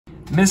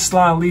Miss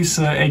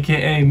Lalisa,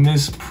 aka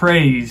Miss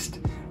Praised,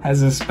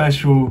 has a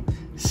special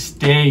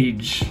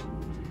stage.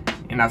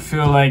 And I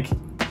feel like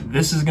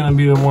this is gonna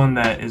be the one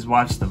that is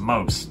watched the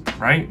most,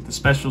 right? The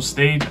special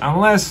stage,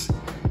 unless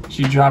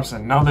she drops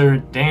another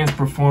dance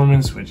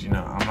performance, which, you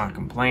know, I'm not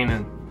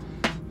complaining.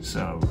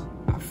 So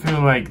I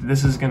feel like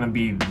this is gonna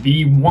be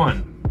the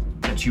one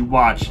that you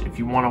watch if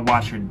you wanna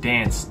watch her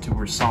dance to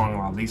her song,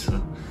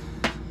 Lalisa.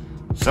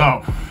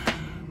 So,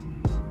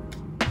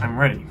 I'm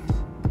ready.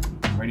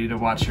 I'm ready to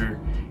watch her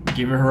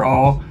give it her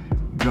all,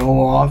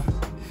 go off,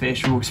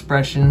 facial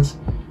expressions,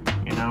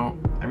 you know,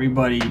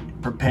 everybody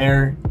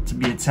prepare to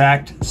be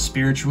attacked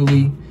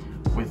spiritually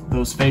with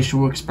those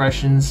facial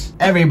expressions.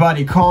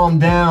 Everybody calm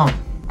down.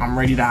 I'm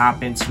ready to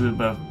hop into it,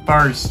 but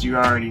first, you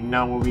already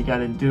know what we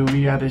gotta do.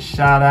 We gotta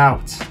shout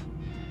out.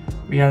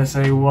 We gotta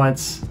say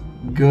what's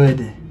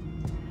good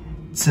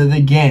to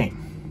the gang,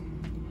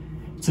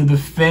 to the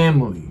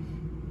family,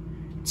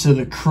 to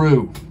the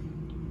crew.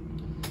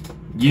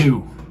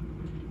 You,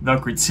 the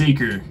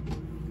critiquer.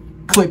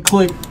 Click,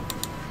 click.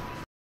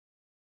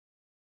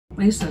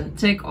 Lisa,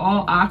 take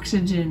all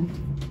oxygen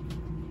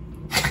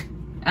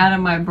out of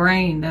my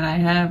brain that I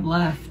have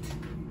left.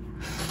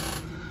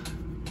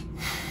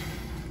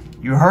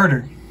 You heard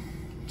her.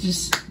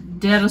 Just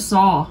dead us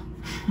all.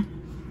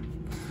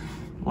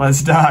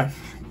 Let's dive.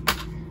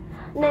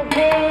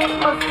 What's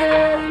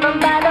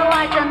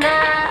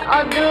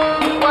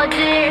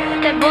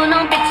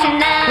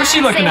she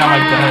looking at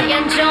like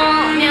that?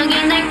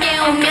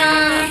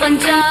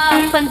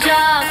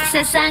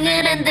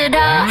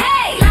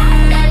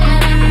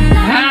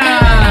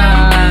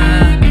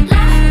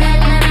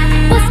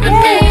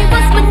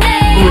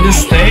 Ooh, this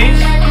stage?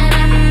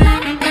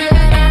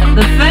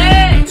 The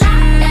fit!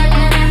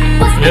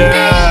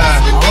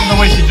 Yeah, I love the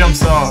way she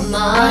jumps off.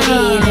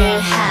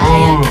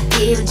 Ooh,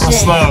 real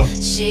slow.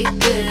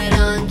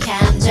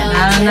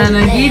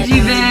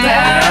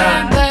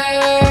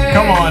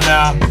 Come on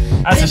now,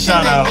 that's a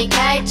shout out.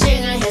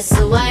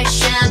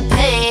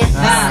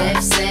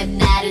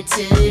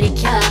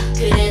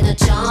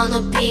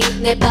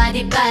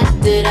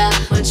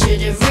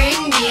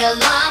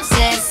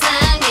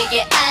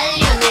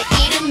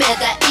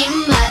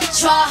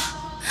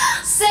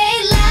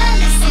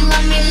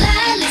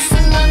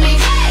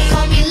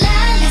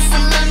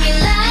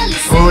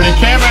 Ooh, the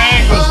camera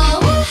angles.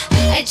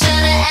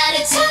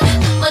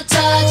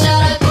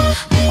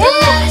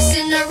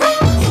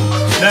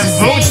 Them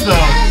boots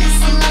though.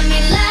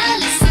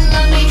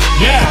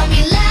 Yeah.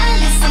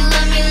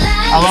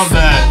 I love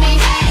that.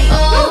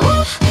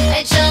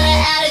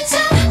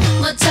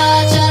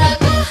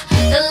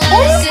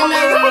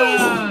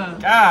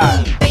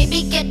 God.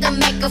 Baby, get the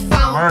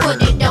microphone,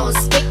 put it on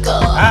speaker.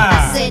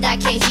 I said I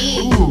can't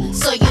hear you,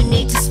 so you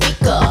need to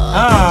speak up.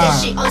 That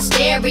shit on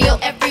stereo,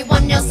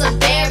 everyone else on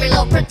very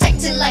low,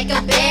 protected like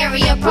a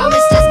barrier.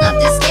 Promise there's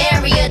nothing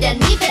scarier than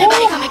me.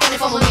 Anybody coming, got it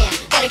for my man.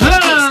 Gotta catch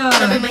a piece,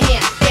 gotta bring my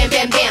hand. Bam,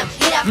 bam, bam.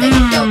 Hit up the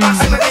window, box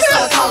my wrist,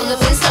 so call the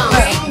Flintstones.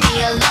 Ring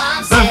the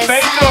alarm, says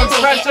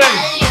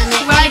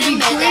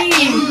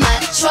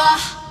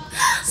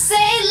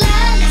say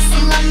la,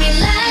 listen, love me,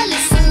 la,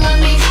 listen, love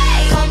me.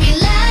 Call me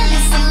la,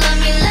 listen, love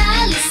me,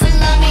 la, listen,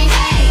 love me.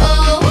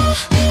 Oh,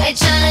 I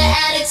tryna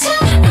add it to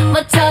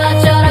my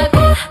touch,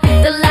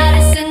 the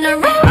loudest in the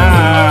room.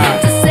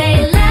 To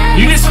say la,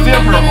 you just feel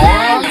her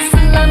aura?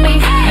 listen, love me.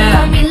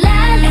 Call me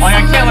la, listen, like,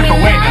 I can't look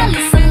away now.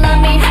 listen, love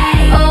me.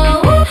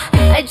 Oh,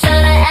 I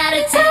tryna add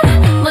it to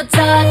my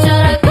touch,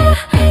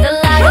 the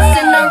loudest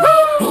in the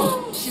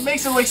room. She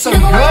makes it look so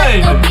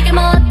good.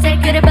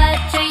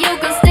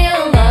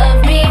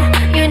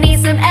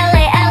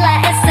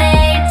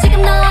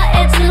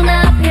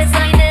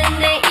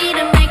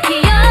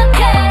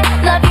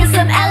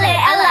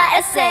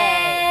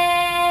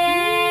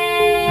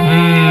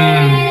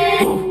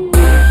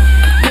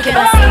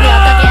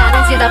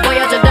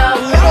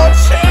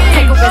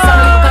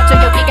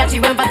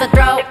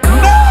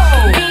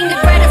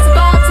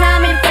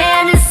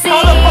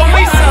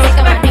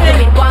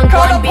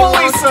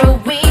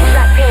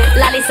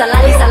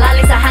 Lalisa,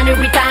 Lalisa,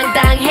 하늘이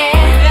당당해.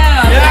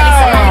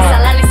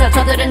 Lalisa,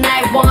 저들은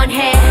날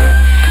원해.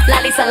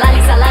 Lalisa,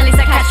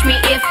 catch me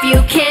if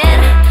you can.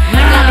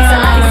 Lalisa,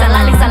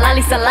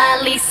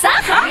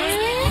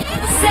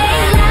 say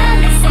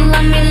Lalisa,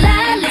 love me,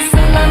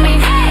 Lalisa, love me.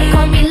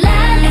 Call me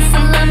Lalisa,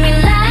 love me,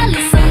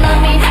 Lalisa, love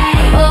me.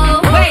 Oh,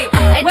 wait,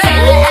 I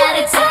tryna add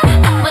it to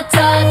my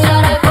touch,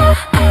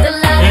 the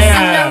loudest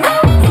in the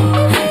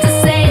room. To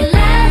say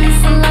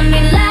Lalisa, love me,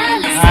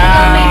 Lalisa,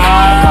 love me.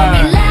 Call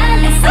me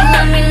Lalisa,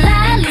 love me,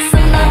 Lalisa,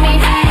 love me.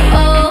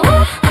 Oh,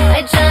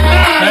 I tryna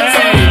add it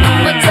to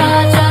my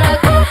touch,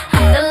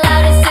 the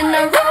loudest in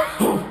the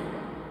room.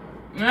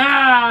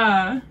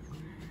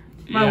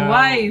 My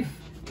wife.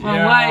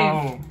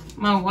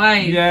 My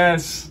wife.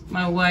 Yes.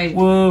 My wife.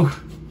 Woo.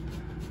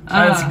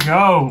 Let's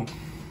go.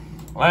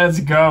 Let's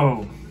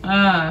go.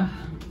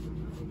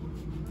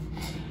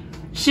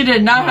 She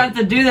did not have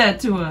to do that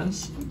to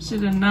us. She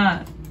did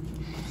not.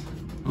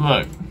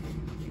 Look,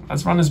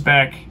 let's run this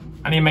back.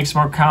 I need to make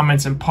some more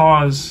comments and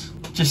pause.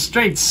 just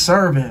straight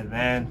serve it,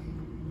 man.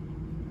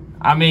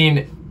 I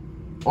mean,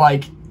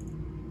 like,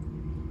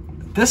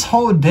 this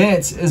whole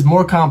dance is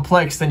more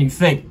complex than you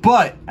think,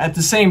 but at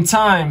the same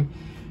time,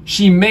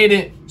 she made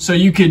it so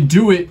you could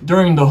do it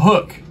during the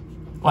hook.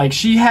 Like,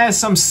 she has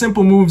some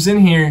simple moves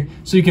in here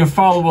so you can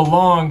follow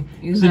along.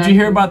 Exactly. Did you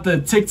hear about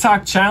the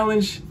TikTok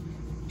challenge?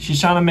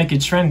 She's trying to make it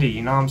trendy,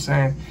 you know what I'm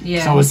saying?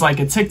 Yeah. So it's like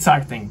a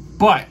TikTok thing.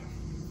 But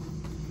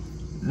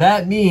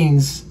that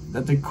means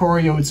that the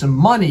choreo to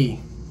Money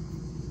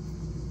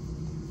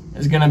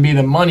is gonna be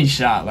the money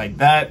shot. Like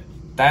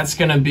that's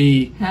gonna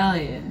be hell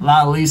yeah.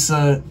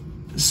 Lalisa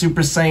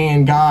Super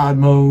Saiyan God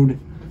mode.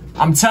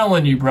 I'm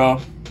telling you, bro.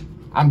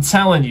 I'm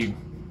telling you.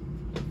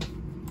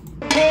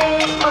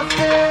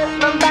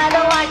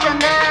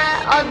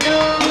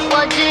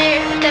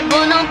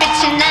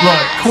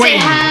 Look, Queen.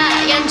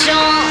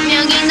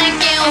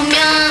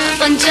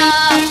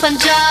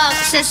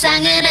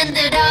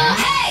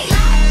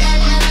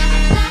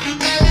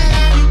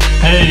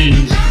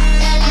 Hey.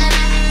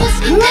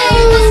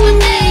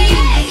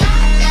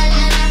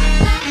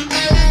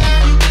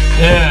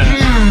 Yeah.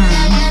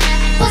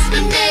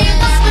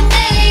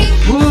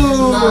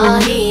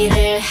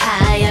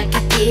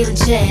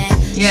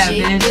 Yeah,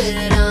 bitch.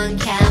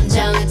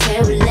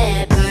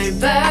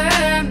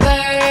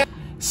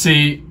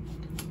 See,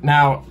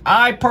 now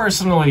I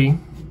personally,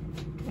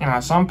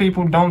 some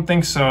people don't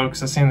think so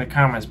because I see in the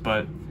comments,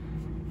 but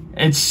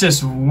it's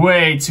just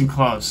way too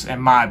close,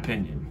 in my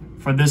opinion,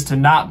 for this to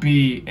not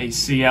be a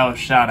CL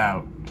shout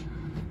out.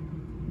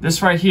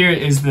 This right here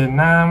is the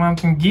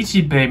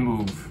Gichi Bay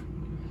move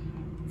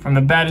from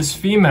the Baddest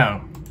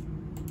Female.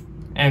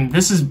 And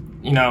this is,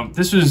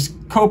 this was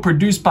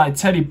co-produced by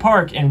Teddy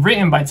Park and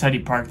written by Teddy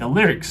Park, the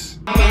lyrics.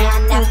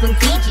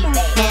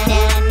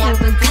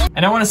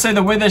 And I want to say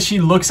the way that she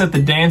looks at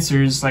the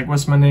dancers, like,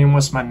 what's my name,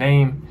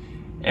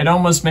 it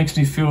almost makes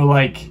me feel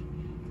like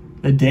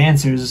the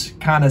dancers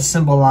kind of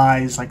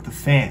symbolize, like, the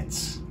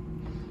fans.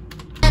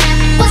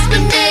 What's my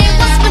name?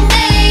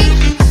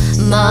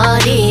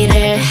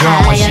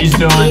 What she's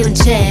doing.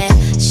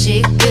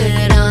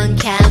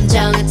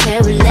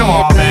 Come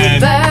on,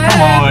 man.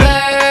 Come on.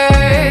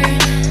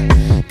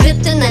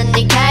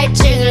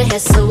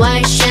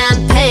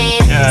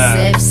 Yeah.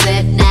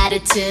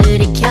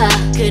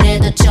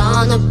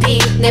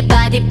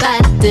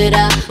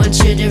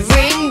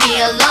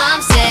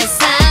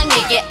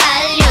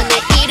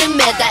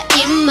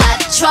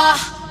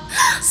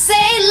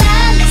 Say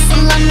Lalisa,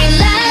 love me,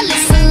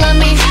 Lalisa, love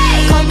me.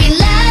 Call me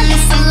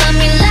Lalisa, love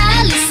me,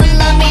 Lalisa,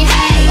 love me.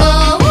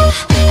 Oh,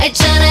 I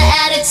tryna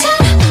add it to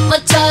my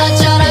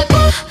touch,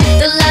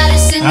 the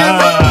lattice in the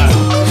room.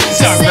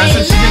 See how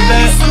aggressive she did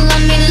that?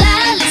 Love me,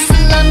 Lalisa,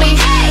 love me.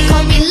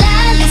 Call me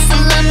Lalisa,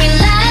 love me,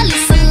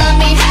 Lalisa, love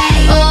me.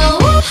 Oh,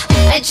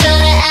 I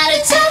tryna add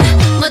it to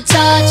my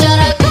touch,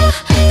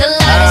 the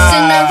lattice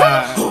in the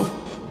room.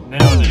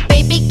 Nailed it.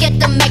 Baby, get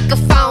the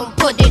microphone,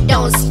 put it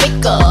on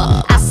speaker.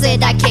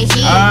 I can't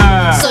hear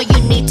you, so you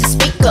need to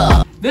speak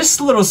up.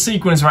 This little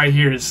sequence right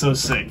here is so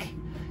sick.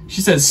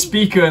 She says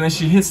speaker and then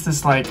she hits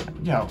this like,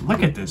 yo,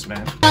 look at this,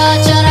 man.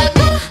 That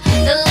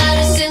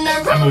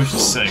move's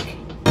just sick.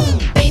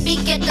 Baby,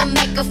 get the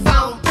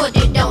microphone, put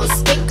it on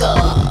speaker.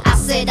 I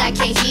said I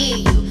can't hear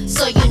you,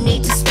 so you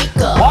need to speak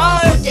up.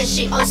 What? Put that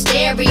shit on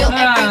stereo.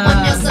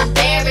 Everyone else are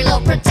very low,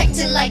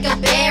 protected like a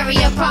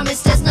barrier.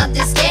 Promise there's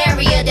nothing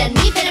scarier than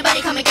me. If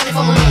anybody come and get it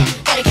for my man,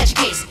 gotta catch a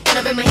case, and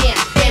up in my hand.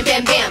 Bam,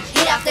 bam, bam.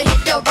 Hit after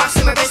hit, the rocks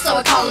in my wrist, so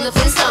I call them the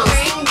Flintstones.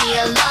 Ring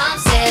the alarm,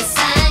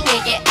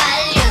 세상에게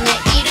알려 내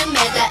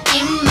이름에다 입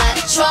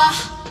맞춰.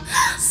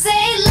 Say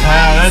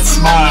that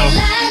smile.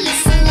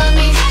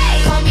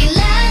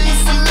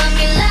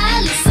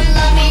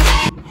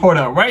 Hold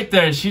up, right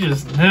there, she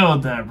just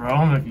nailed that, bro. I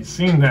don't know if you've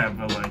seen that,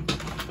 but like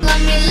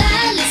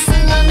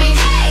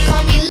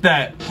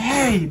that.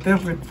 Hey,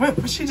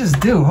 what she just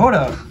do? Hold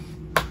up.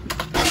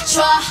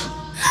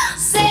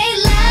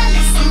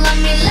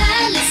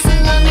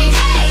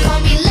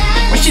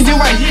 What'd she do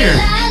right here?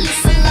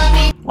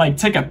 Like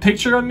take a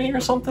picture of me or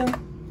something? Like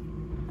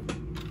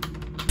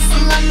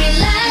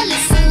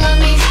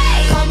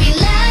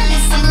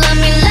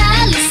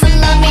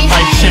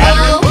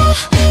chatter?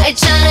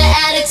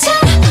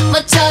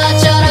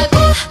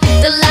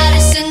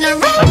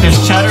 Like there's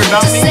chatter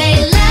about me?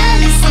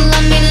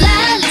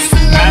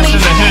 Master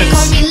the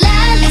hits.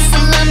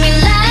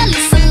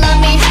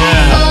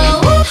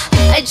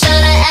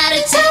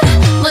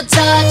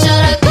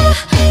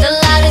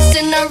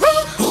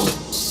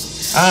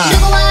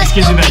 This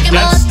gives you that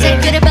death stare.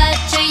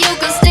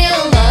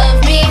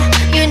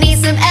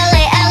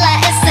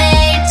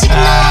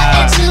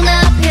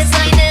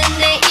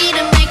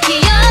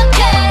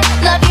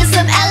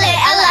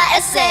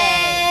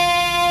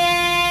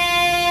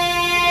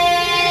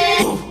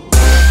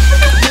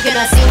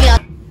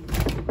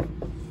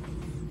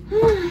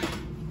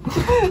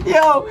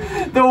 Yo,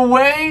 the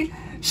way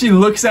she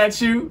looks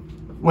at you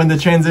when the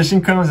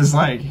transition comes is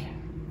like,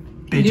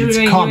 bitch, it's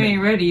coming. You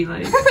ain't ready,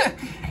 like.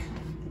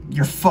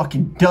 You're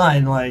fucking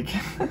done, like.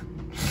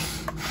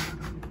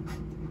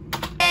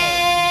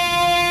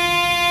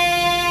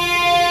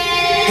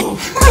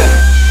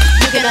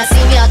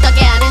 왔으면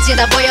어떻게 하는지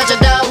다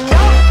보여줘도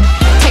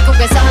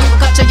태국에서 한국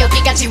거쳐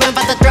여기까지 went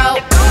by the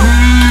throat.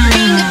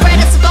 Being the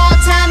greatest of all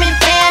time in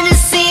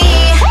fantasy.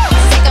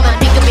 새까만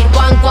비급인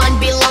왕관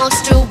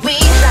belongs to we.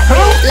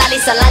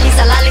 랄리사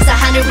랄리사 랄리사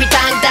하늘이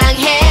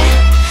당당해.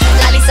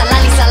 랄리사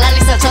랄리사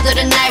랄리사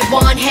저들은 날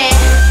원해.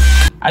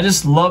 I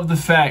just love the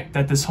fact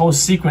that this whole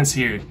sequence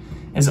here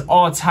is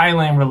all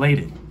Thailand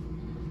related.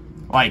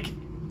 Like,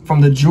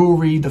 from the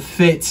jewelry, the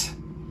fit,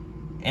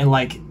 and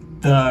like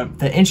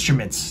the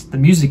instruments, the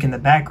music in the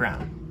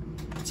background.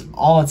 It's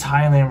all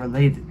Thailand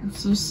related.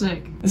 It's so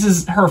sick. This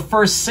is her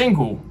first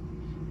single,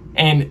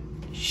 and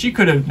she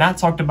could have not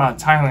talked about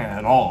Thailand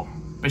at all,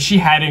 but she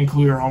had to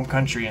include her home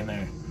country in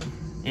there.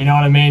 You know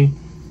what I mean?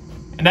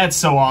 And that's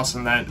so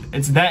awesome that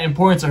it's that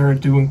important to her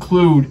to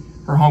include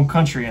her home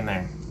country in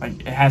there.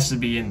 Like, it has to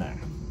be in there.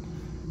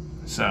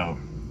 So,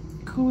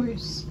 Of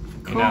course.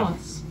 Of You know.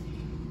 course.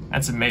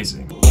 that's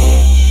amazing.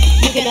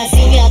 네가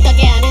왔으면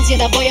어떻게 하는지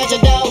다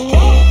보여줘도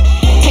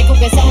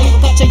태국에서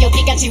한국 거쳐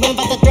여기까지 went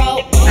by the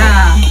throat.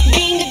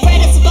 Being the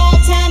greatest of all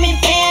time in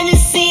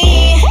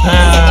fantasy.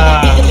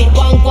 새까만 비급인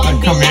왕관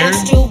come here.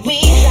 belongs to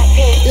we.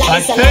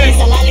 랄리사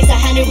랄리사 랄리사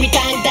하늘이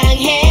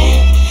당당해.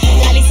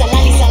 랄리사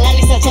랄리사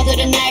랄리사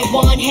저들은 날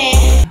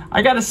원해.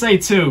 I gotta say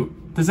too,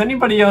 does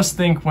anybody else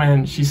think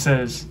when she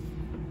says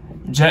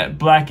jet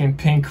black and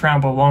pink crown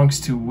belongs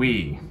to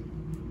we,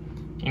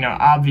 you know,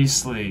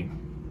 obviously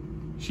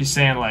she's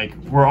saying like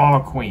we're all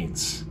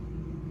queens,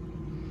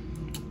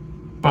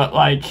 but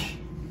like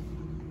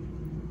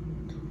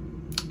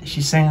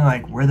she's saying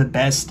like we're the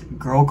best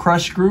girl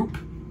crush group,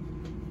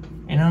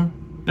 you know,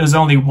 there's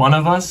only one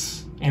of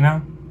us, you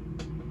know,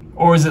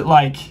 or is it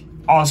like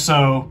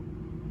also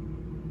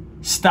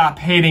stop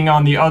hating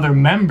on the other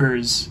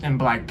members in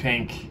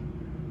Blackpink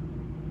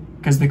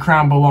because the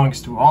crown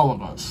belongs to all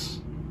of us?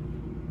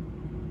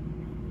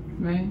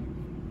 Right?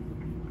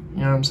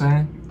 You know what I'm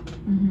saying?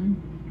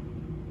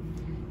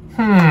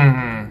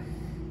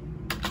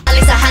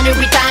 랄리사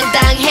하늘이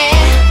당당해.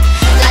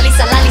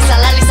 랄리사 랄리사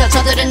랄리사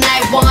저들은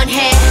날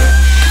원해.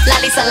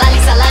 랄리사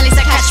랄리사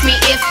랄리사 catch me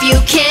if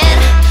you can.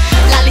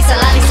 랄리사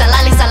랄리사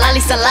랄리사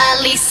랄리사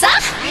랄리사.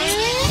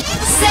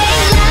 Say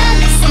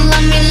랄리사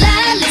love me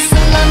랄리사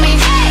love me.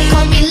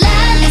 Call me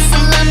랄리사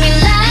love me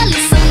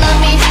랄리사 love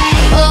me.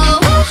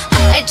 Oh,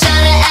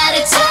 있잖아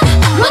attitude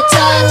못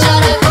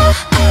터져도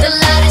the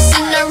loudest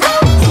in the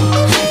room.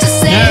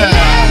 Just say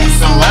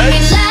랄리사 love me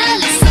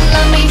랄리사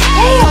love me.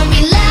 Call me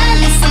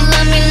랄리사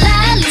love me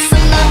랄리사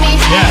love me.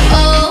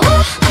 Oh,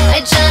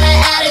 있잖아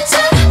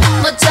attitude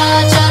못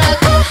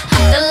터져도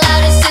the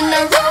loudest in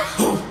the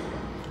room.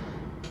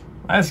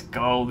 Let's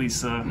go,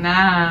 Lisa.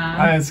 Nah.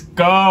 Let's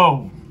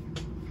go.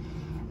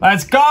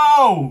 Let's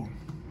go.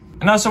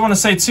 And I also want to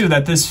say too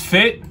that this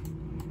fit,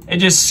 it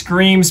just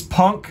screams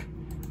punk,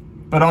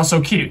 but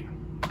also cute,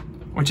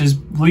 which is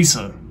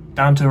Lisa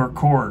down to her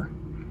core.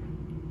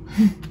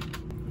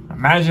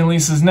 Imagine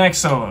Lisa's next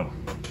solo.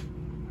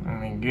 I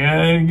mean,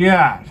 good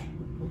God.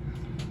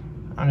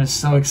 I'm just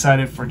so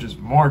excited for just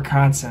more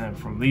content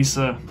from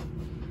Lisa.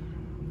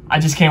 I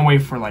just can't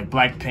wait for like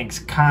Blackpink's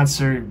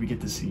concert. We get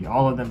to see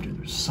all of them do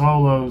their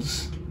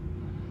solos.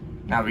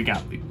 Now we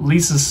got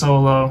Lisa's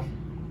solo.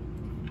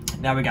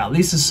 Now we got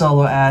Lisa's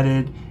solo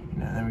added.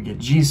 And then we get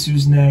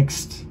Jisoo's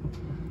next.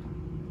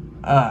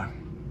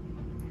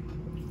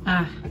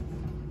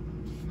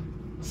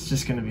 It's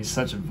just gonna be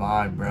such a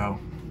vibe, bro.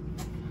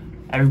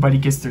 Everybody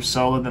gets their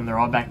solo, then they're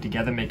all back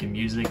together making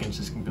music, and it's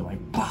just gonna be like,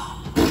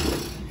 bah.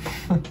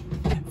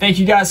 Thank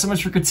you guys so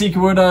much for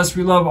critiquing with us.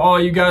 We love all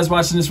you guys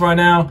watching this right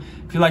now.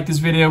 If you like this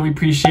video, we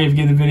appreciate if you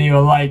give the video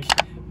a like.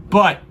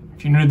 But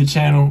if you're new to the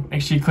channel,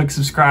 make sure you click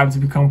subscribe to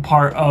become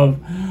part of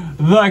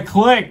the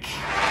clique.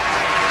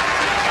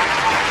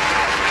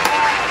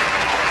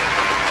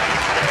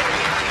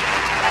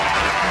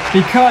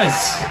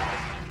 Because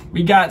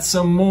we got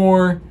some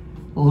more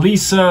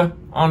Lisa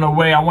on the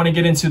way. I want to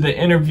get into the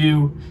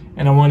interview,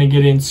 and I want to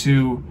get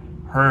into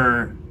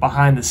her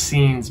behind the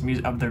scenes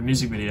of their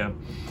music video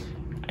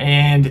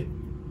and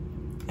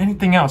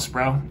anything else,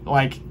 bro.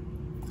 Like,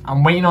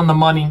 I'm waiting on the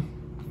money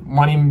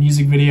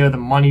music video, the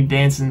money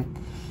dancing.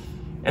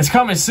 It's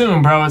coming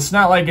soon, bro. It's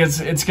not like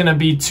it's gonna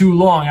be too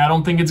long. I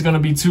don't think it's gonna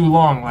be too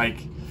long, like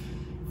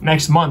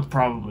next month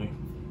probably.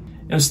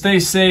 Stay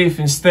safe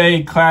and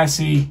stay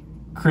classy.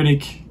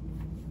 CriTiC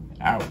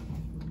out.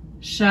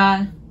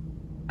 Shot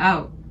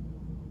out.